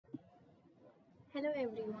Hello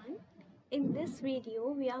everyone. In this video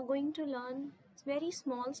we are going to learn very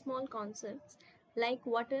small concepts like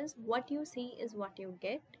what you see is what you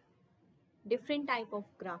get, different type of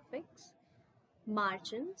graphics,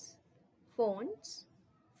 margins, fonts,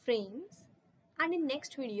 frames, and in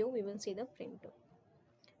next video we will see the printer.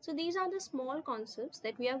 So these are the small concepts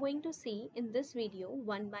that we are going to see in this video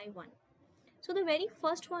one by one. So the very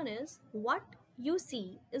first one is what you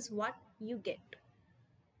see is what you get.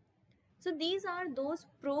 So these are those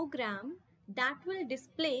programs that will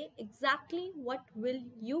display exactly what will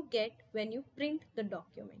you get when you print the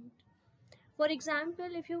document. For example,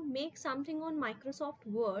 if you make something on Microsoft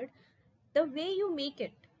Word, the way you make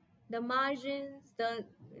it, the margins, the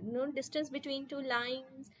distance between two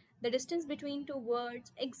lines, the distance between two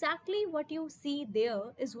words, exactly what you see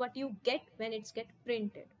there is what you get when it's get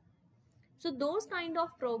printed. So those kind of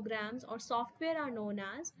programs or software are known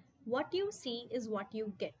as what you see is what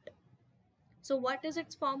you get. So what is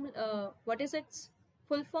its form? What is its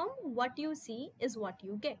full form? What you see is what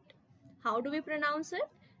you get. How do we pronounce it?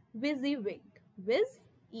 WYSIWYG.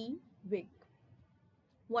 WYSIWYG.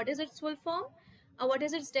 What is its full form? What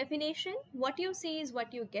is its definition? What you see is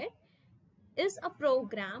what you get is a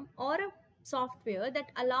program or a software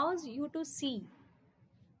that allows you to see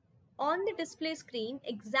on the display screen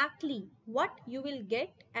exactly what you will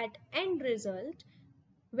get at end result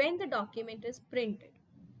when the document is printed.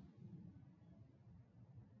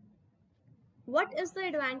 What is the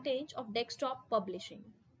advantage of desktop publishing?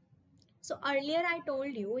 So earlier I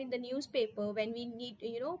told you in the newspaper, when we need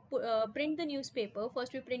print the newspaper,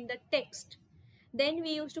 first we print the text, then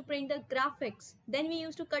we used to print the graphics, then we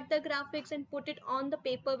used to cut the graphics and put it on the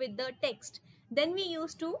paper with the text, then we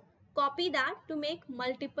used to copy that to make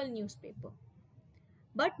multiple newspaper.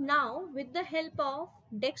 But now with the help of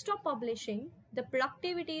desktop publishing, the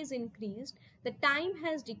productivity is increased, the time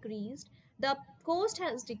has decreased, the cost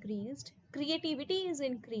has decreased, creativity is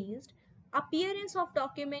increased, appearance of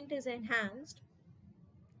document is enhanced,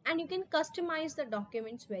 and you can customize the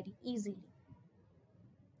documents very easily.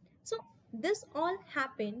 So this all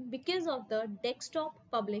happened because of the desktop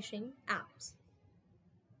publishing apps.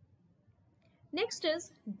 Next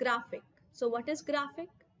is graphic. So what is graphic?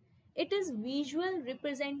 It is visual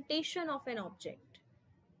representation of an object.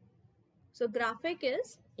 So graphic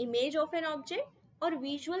is image of an object or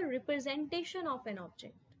visual representation of an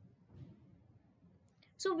object.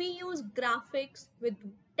 So we use graphics with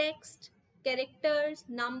text, characters,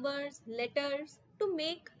 numbers, letters to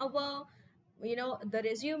make our, the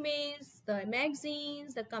resumes, the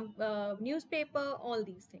magazines, the newspaper, all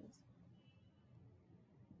these things.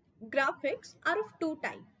 Graphics are of two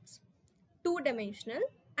types, two-dimensional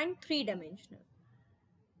and three-dimensional.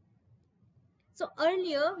 So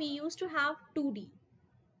earlier we used to have 2D.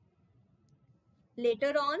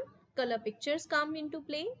 Later on, color pictures come into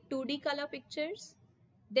play, 2D color pictures.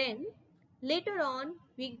 Then later on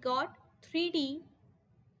we got 3D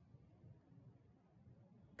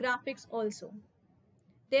graphics also.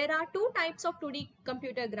 There are two types of 2D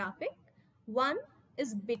computer graphic. One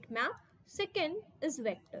is bitmap, second is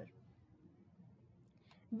vector.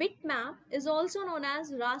 Bitmap is also known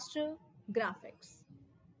as raster graphics.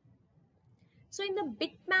 So in the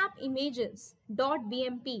bitmap images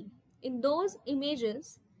 .bmp, in those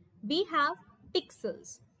images we have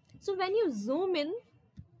pixels. So when you zoom in,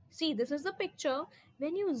 see, this is the picture.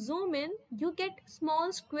 When you zoom in, you get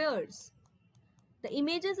small squares. The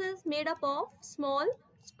images is made up of small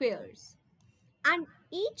squares. And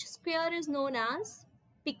each square is known as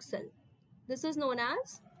pixel. This is known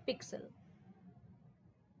as pixel.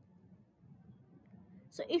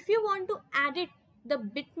 So if you want to edit the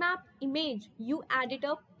bitmap image, you edit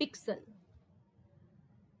a pixel.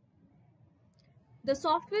 The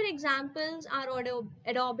software examples are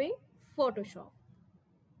Adobe Photoshop.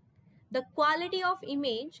 The quality of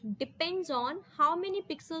image depends on how many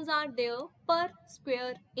pixels are there per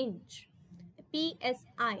square inch,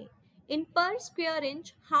 PSI. In per square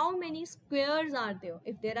inch, how many squares are there?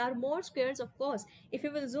 If there are more squares, of course, if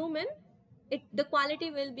you will zoom in, the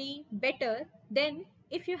quality will be better than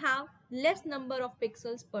if you have less number of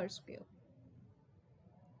pixels per square.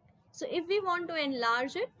 So if we want to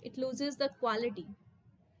enlarge it, it loses the quality.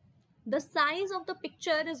 The size of the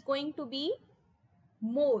picture is going to be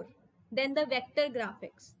more than the vector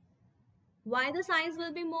graphics. Why the size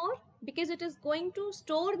will be more? Because it is going to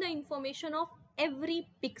store the information of every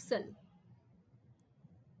pixel.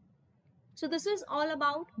 So this is all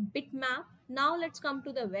about bitmap. Now let's come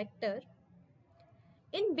to the vector.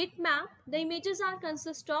 In bitmap, the images are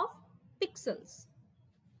consist of pixels.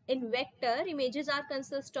 In vector, images are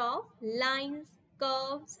consist of lines,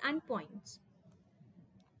 curves, and points.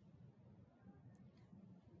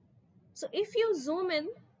 So if you zoom in,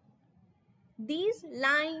 these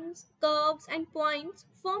lines, curves and points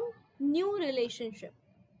form new relationship.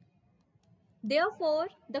 Therefore,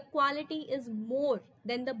 the quality is more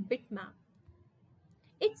than the bitmap.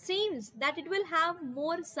 It seems that it will have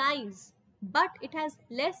more size, but it has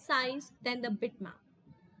less size than the bitmap,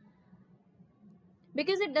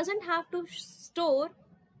 because it doesn't have to store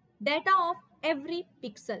data of every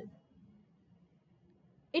pixel.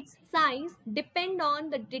 Its size depends on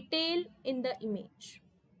the detail in the image.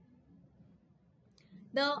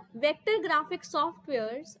 The vector graphic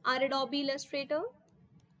softwares are Adobe Illustrator,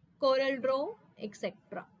 CorelDRAW,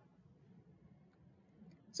 etc.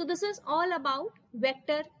 So this is all about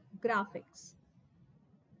vector graphics.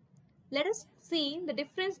 Let us see the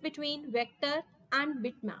difference between vector and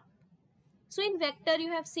bitmap. So in vector,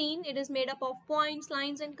 you have seen it is made up of points,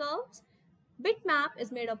 lines and curves. Bitmap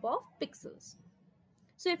is made up of pixels.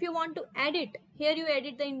 So if you want to edit, here you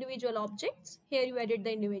edit the individual objects, here you edit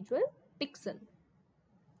the individual pixel.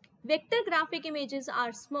 Vector graphic images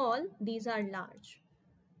are small, these are large.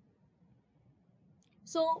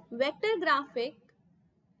 So vector graphic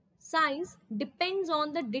size depends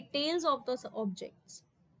on the details of those objects,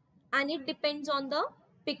 and it depends on the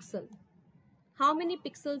pixel. How many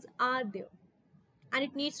pixels are there? And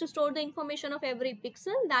it needs to store the information of every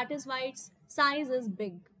pixel. That is why its size is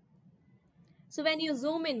big. So when you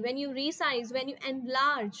zoom in, when you resize, when you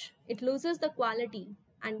enlarge, it loses the quality.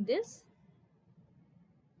 And this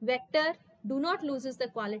vector do not loses the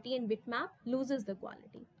quality, and bitmap loses the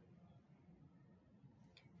quality.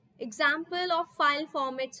 Example of file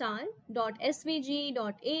formats are .svg,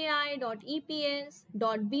 .ai, .eps,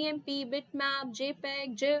 .bmp, bitmap,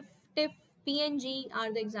 jpeg, gif, tiff, png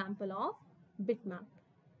are the example of bitmap.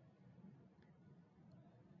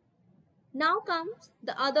 Now comes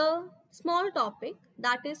the other small topic,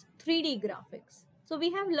 that is 3D graphics. So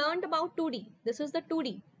we have learned about 2D. This is the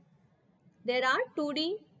 2D. There are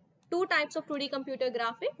two types of 2D computer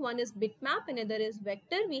graphic. One is bitmap, another is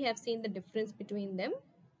vector. We have seen the difference between them.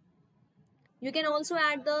 You can also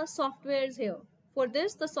add the softwares here. For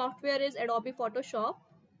this, the software is Adobe Photoshop.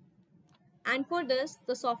 And for this,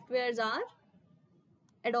 the softwares are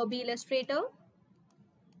Adobe Illustrator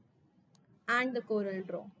and the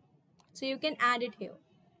CorelDRAW. So you can add it here.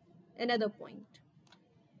 Another point.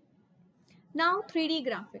 Now 3D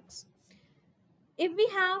graphics. If we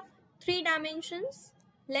have 3 dimensions,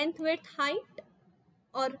 length, width, height,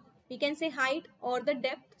 or we can say height or the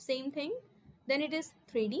depth, same thing, then it is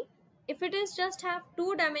 3D. If it is just have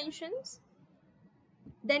 2 dimensions,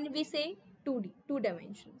 then we say 2D, 2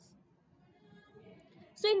 dimensions.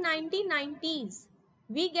 So in 1990s,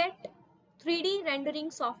 we get 3D rendering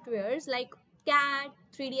softwares like CAD,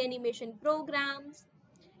 3D animation programs.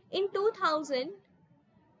 In 2000,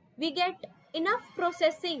 we get enough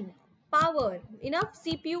processing power, enough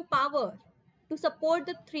CPU power to support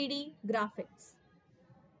the 3D graphics.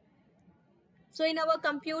 So in our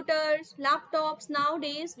computers, laptops,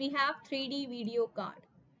 nowadays we have 3D video card.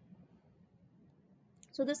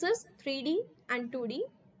 So this is 3D and 2D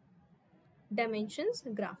dimensions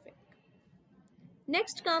graphic.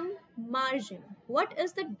 Next come margin. What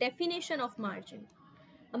is the definition of margin?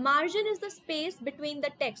 A margin is the space between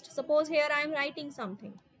the text. Suppose here I am writing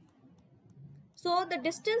something. So the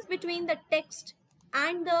distance between the text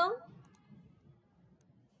and the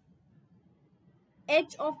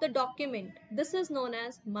edge of the document, this is known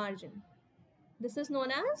as margin. This is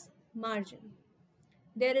known as margin.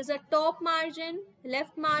 There is a top margin,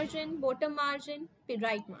 left margin, bottom margin,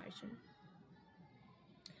 right margin.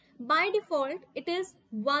 By default, it is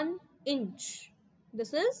 1 inch.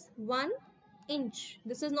 This is 1 inch.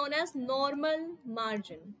 This is known as normal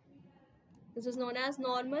margin. This is known as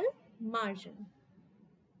normal margin.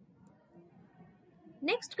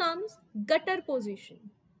 Next comes gutter position.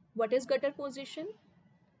 What is gutter position?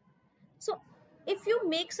 So if you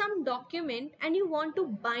make some document and you want to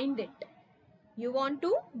bind it,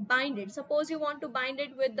 suppose you want to bind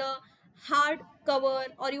it with the hard cover,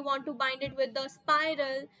 or you want to bind it with the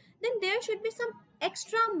spiral, then there should be some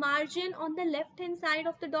extra margin on the left hand side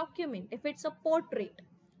of the document if it's a portrait.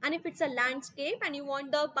 And if it's a landscape and you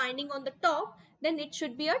want the binding on the top, then it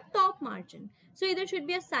should be a top margin. So either should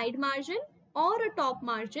be a side margin or a top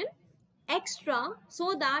margin extra,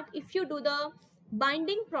 so that if you do the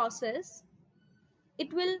binding process,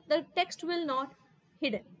 the text will not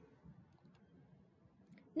hidden.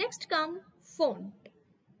 Next come font.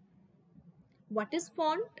 What is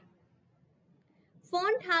font?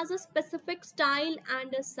 Font has a specific style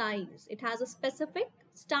and a size. It has a specific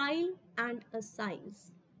style and a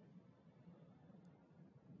size.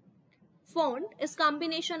 Font is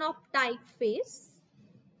combination of typeface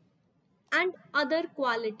and other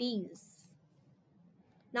qualities.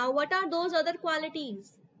 Now, what are those other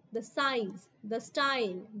qualities? The size, the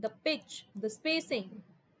style, the pitch, the spacing,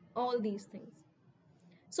 all these things.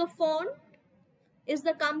 So, font is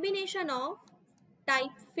the combination of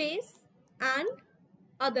typeface and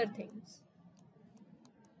other things.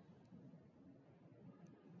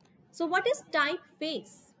 So, what is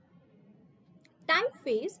typeface?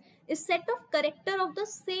 Typeface is set of character of the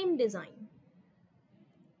same design.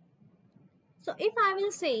 So, if I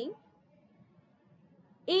will say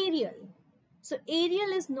Arial, so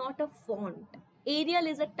Arial is not a font. Arial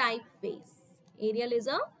is a typeface. Arial is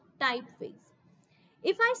a typeface.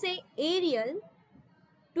 If I say Arial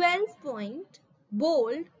 12 point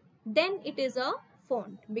bold, then it is a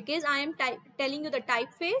font, because I am telling you the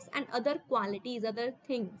typeface and other qualities, other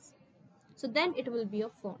things. So then it will be a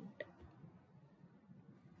font.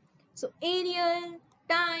 So Arial,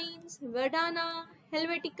 Times, Verdana,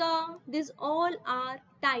 Helvetica, these all are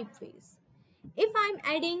typeface. If I'm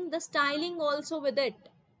adding the styling also with it,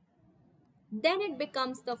 then it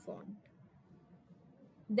becomes the font.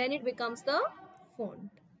 Then it becomes the font.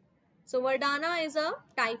 So Verdana is a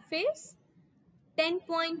typeface. 10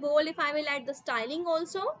 point bold, if I will add the styling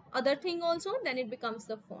also, other thing also, then it becomes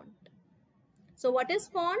the font. So what is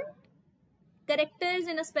font? Characters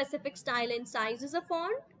in a specific style and size is a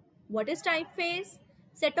font. What is typeface?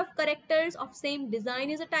 Set of characters of same design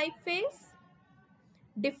is a typeface.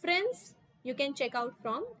 Difference you can check out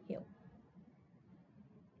from here.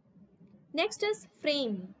 Next is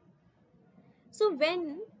frame. So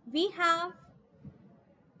when we have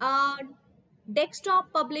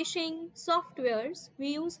desktop publishing softwares, we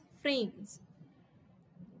use frames.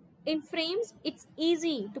 In frames, it's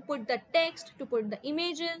easy to put the text, to put the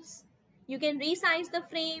images. You can resize the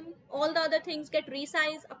frame. All the other things get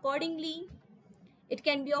resized accordingly. It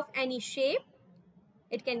can be of any shape.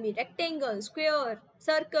 It can be rectangle, square,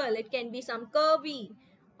 circle. It can be some curvy,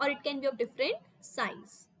 or it can be of different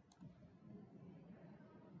size.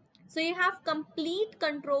 So you have complete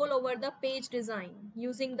control over the page design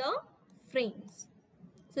using the frames.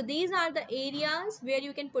 So these are the areas where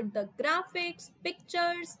you can put the graphics,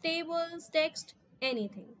 pictures, tables, text,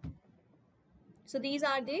 anything. So these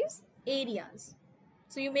are these areas.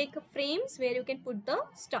 So you make frames where you can put the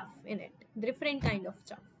stuff in it, different kind of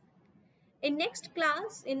stuff. In next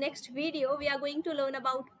class, in next video, we are going to learn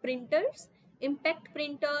about printers, impact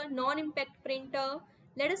printer, non-impact printer.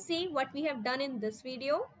 Let us see what we have done in this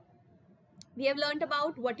video. We have learned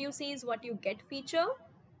about what you see is what you get feature.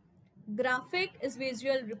 Graphic is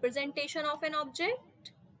visual representation of an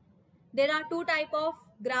object. There are two types of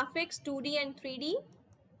graphics, 2D and 3D.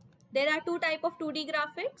 There are two types of 2D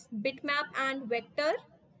graphics, bitmap and vector.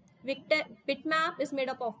 Bitmap is made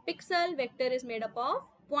up of pixel, vector is made up of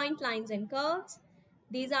point lines and curves.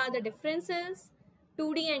 These are the differences.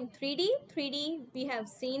 2D and 3D. 3D we have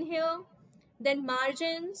seen here. Then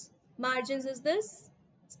margins. Margins is this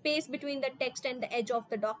space between the text and the edge of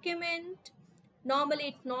the document. Normally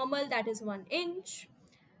it's normal, that is 1 inch.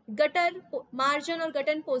 Gutter, margin or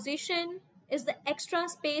gutter position is the extra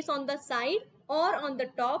space on the side or on the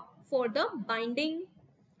top for the binding.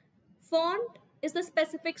 Font is the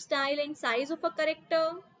specific style and size of a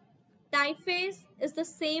character. Typeface is the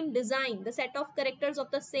same design, the set of characters of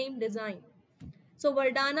the same design. So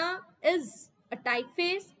Verdana is a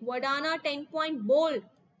typeface. Verdana 10 point bold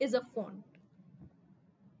is a font.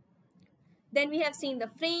 Then we have seen the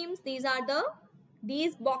frames. These are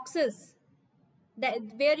these boxes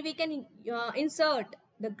where we can insert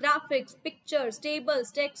the graphics, pictures,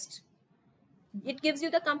 tables, text. It gives you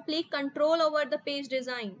the complete control over the page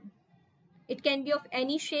design. It can be of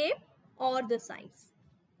any shape or the size.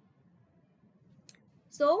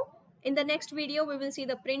 So in the next video, we will see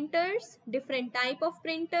the printers, different type of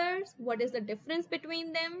printers, what is the difference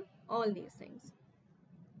between them, all these things.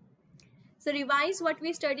 So revise what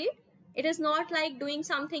we studied. It is not like doing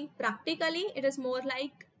something practically. It is more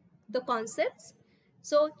like the concepts.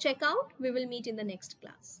 So check out. We will meet in the next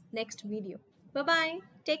class, next video. Bye-bye.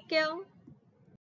 Take care.